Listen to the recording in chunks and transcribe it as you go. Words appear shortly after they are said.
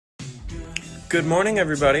Good morning,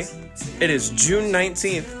 everybody. It is June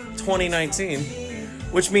 19th, 2019,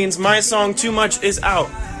 which means my song Too Much is out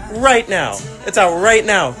right now. It's out right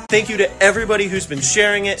now. Thank you to everybody who's been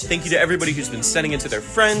sharing it. Thank you to everybody who's been sending it to their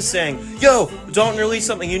friends saying, yo, Dalton released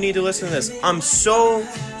something, you need to listen to this. I'm so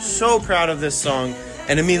proud of this song,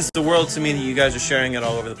 and it means the world to me that you guys are sharing it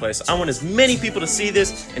all over the place. I want as many people to see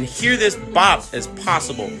this and hear this bop as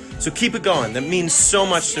possible. So keep it going. That means so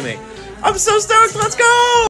much to me. I'm so stoked. Let's go!